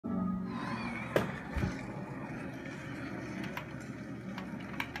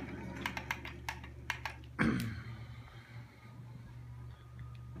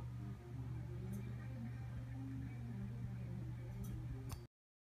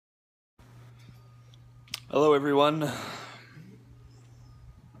Hello, everyone.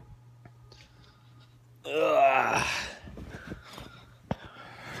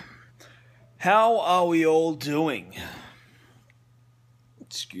 How are we all doing?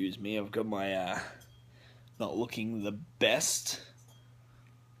 Excuse me, I've got my not looking the best,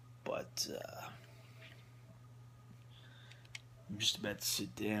 but I'm just about to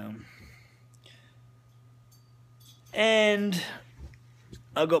sit down, and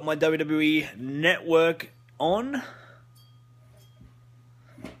I've got my WWE Network on,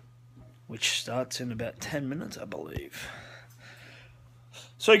 which starts in about 10 minutes, I believe.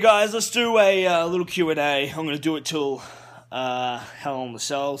 So, guys, let's do a little Q&A. I'm going to do it till Hell in the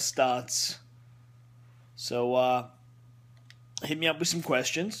Cell starts. So, hit me up with some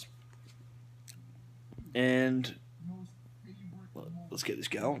questions, and let's get this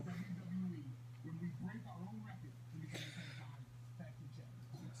going.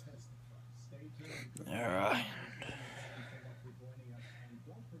 All right.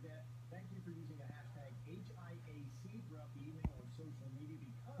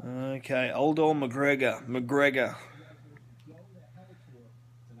 Okay, Oldor McGregor.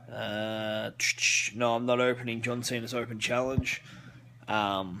 No, I'm not opening John Cena's Open Challenge.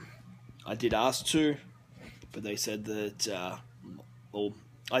 I did ask to, but they said that, well,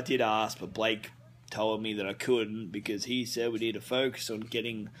 I did ask, but Blake told me that I couldn't because he said we need to focus on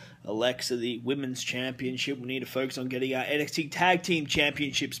getting Alexa the Women's Championship. We need to focus on getting our NXT Tag Team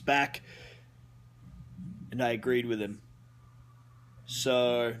Championships back. And I agreed with him.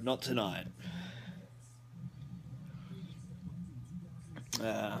 So, not tonight.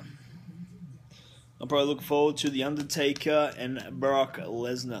 I'm probably looking forward to The Undertaker and Brock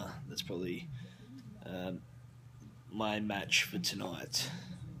Lesnar. That's probably my match for tonight.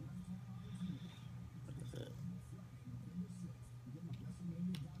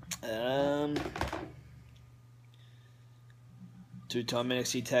 Two-time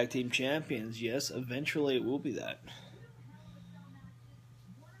NXT Tag Team Champions. Yes, eventually it will be that.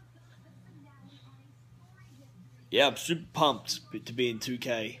 Yeah, I'm super pumped to be in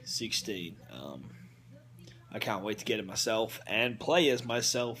 2K16. I can't wait to get it myself and play as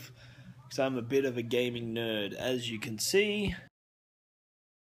myself because I'm a bit of a gaming nerd. As you can see,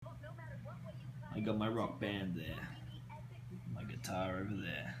 I got my rock band there, my guitar over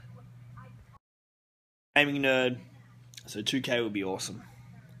there. Gaming nerd, so 2K would be awesome.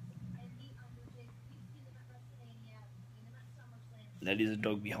 That is a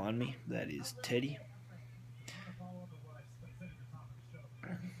dog behind me. That is Teddy.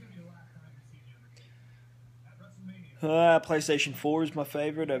 PlayStation 4 is my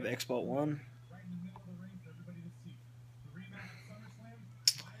favorite over Xbox One.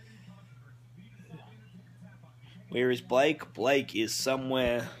 Where is Blake? Blake is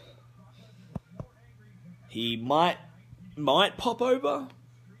somewhere. He might pop over.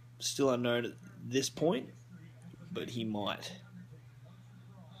 Still unknown at this point, but he might.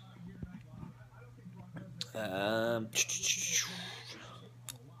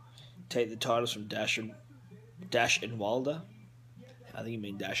 Take the titles from Dash and Wilder. I think you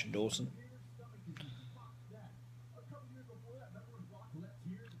mean Dash and Dawson.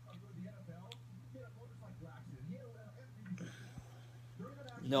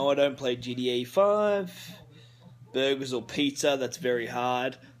 No, I don't play GTA 5. Burgers or pizza, that's very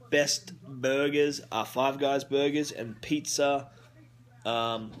hard. Best burgers are Five Guys burgers, and pizza.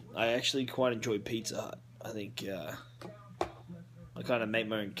 I actually quite enjoy Pizza Hut. I think I kind of make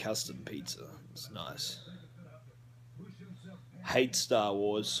my own custom pizza. It's nice. Hate Star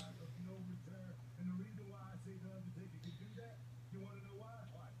Wars.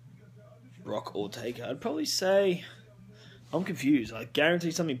 Rock or Taker. I'd probably say I'm confused. I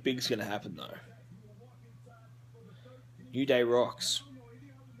guarantee something big's going to happen though. New Day rocks.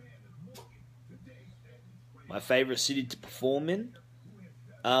 My favorite city to perform in?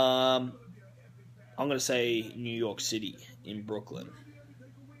 I'm going to say New York City in Brooklyn.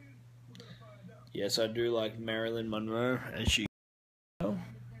 Yes, I do like Marilyn Monroe, as she all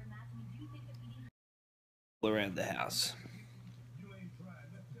around the house.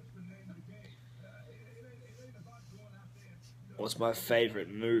 What's my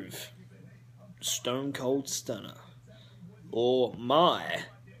favorite move? Stone Cold Stunner. Or my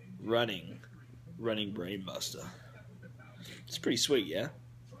running brainbuster. It's pretty sweet, yeah?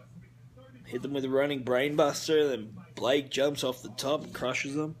 Hit them with a running brainbuster, then Blake jumps off the top and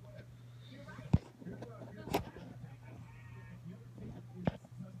crushes them.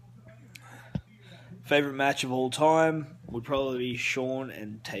 Favorite match of all time would probably be Shawn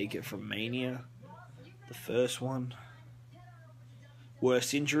and Taker from Mania. The first one.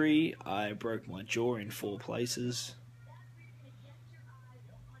 Worst injury, I broke my jaw in 4 places.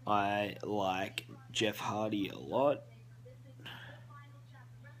 I like Jeff Hardy a lot.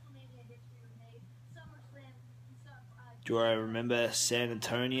 Do I remember San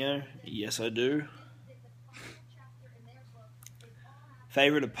Antonio? Yes, I do.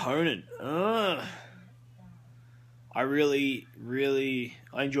 Favorite opponent? I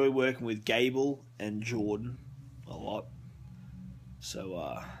enjoy working with Gable and Jordan a lot.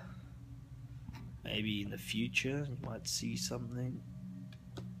 So, maybe in the future you might see something.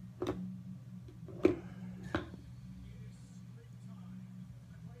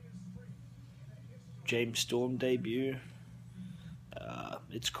 James Storm debut.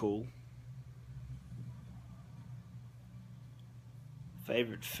 It's cool.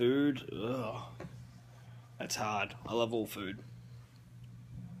 Favorite food? Ugh. That's hard. I love all food.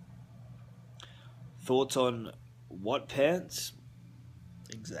 Thoughts on what pants?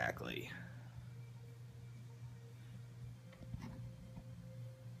 Exactly.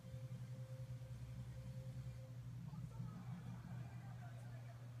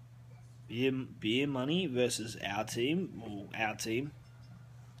 Beer money versus our team. Or our team.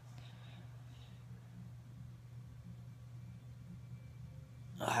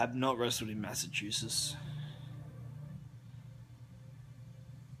 I have not wrestled in Massachusetts.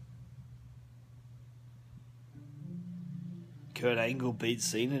 Kurt Angle beats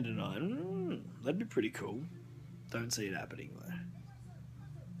Cena tonight. That'd be pretty cool. Don't see it happening though.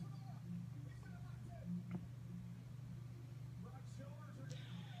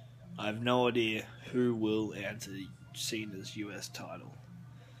 I have no idea who will enter Cena's US title,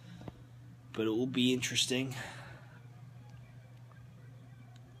 but it will be interesting.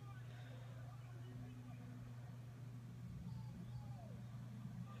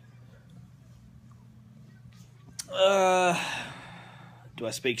 Do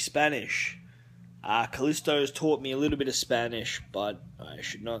I speak Spanish? Callisto's taught me a little bit of Spanish, but I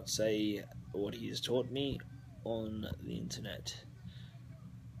should not say what he has taught me on the internet.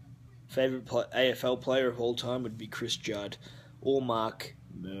 Favorite AFL player of all time would be Chris Judd or Mark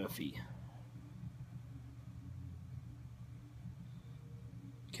Murphy.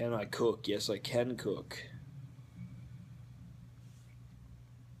 Can I cook? Yes, I can cook.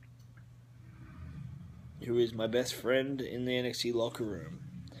 Who is my best friend in the NXT locker room?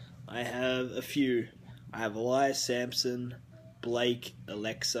 I have a few. I have Elias Sampson, Blake,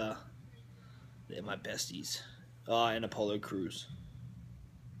 Alexa. They're my besties. And Apollo Crews.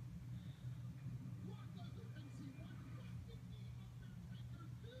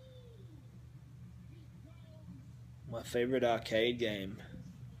 My favorite arcade game.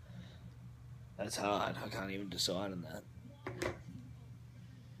 That's hard. I can't even decide on that.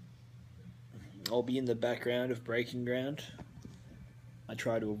 I'll be in the background of Breaking Ground. I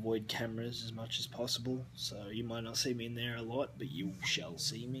try to avoid cameras as much as possible, so you might not see me in there a lot, but you shall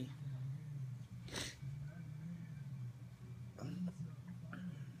see me.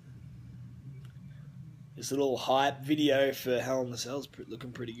 This little hype video for Hell in the Cell's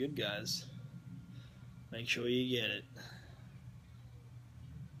looking pretty good, guys. Make sure you get it.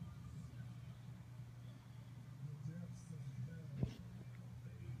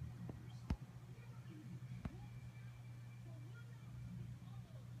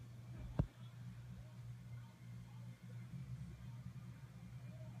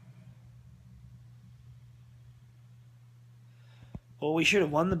 Well, we should have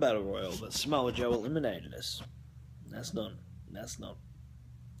won the Battle Royal, but Samoa Joe eliminated us. That's not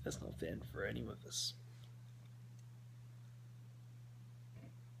fair for any of us.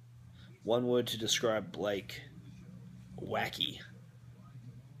 One word to describe Blake. Wacky.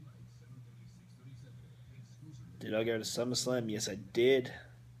 Did I go to SummerSlam? Yes, I did.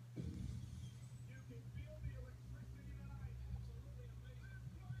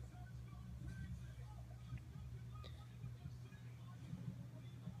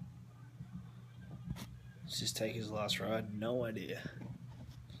 Let's just take his last ride. No idea.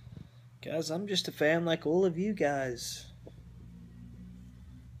 Guys, I'm just a fan like all of you guys.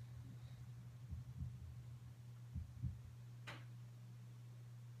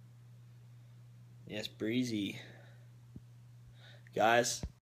 Yes, Breezy. Guys,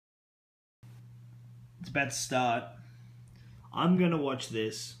 it's about to start. I'm going to watch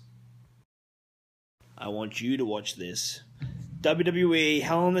this. I want you to watch this. WWE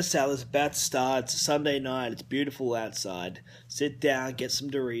Hell in the Cell is about to start. It's a Sunday night. It's beautiful outside. Sit down, get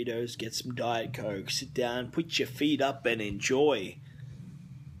some Doritos, get some Diet Coke. Sit down, put your feet up and enjoy.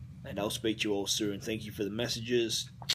 And I'll speak to you all soon. Thank you for the messages.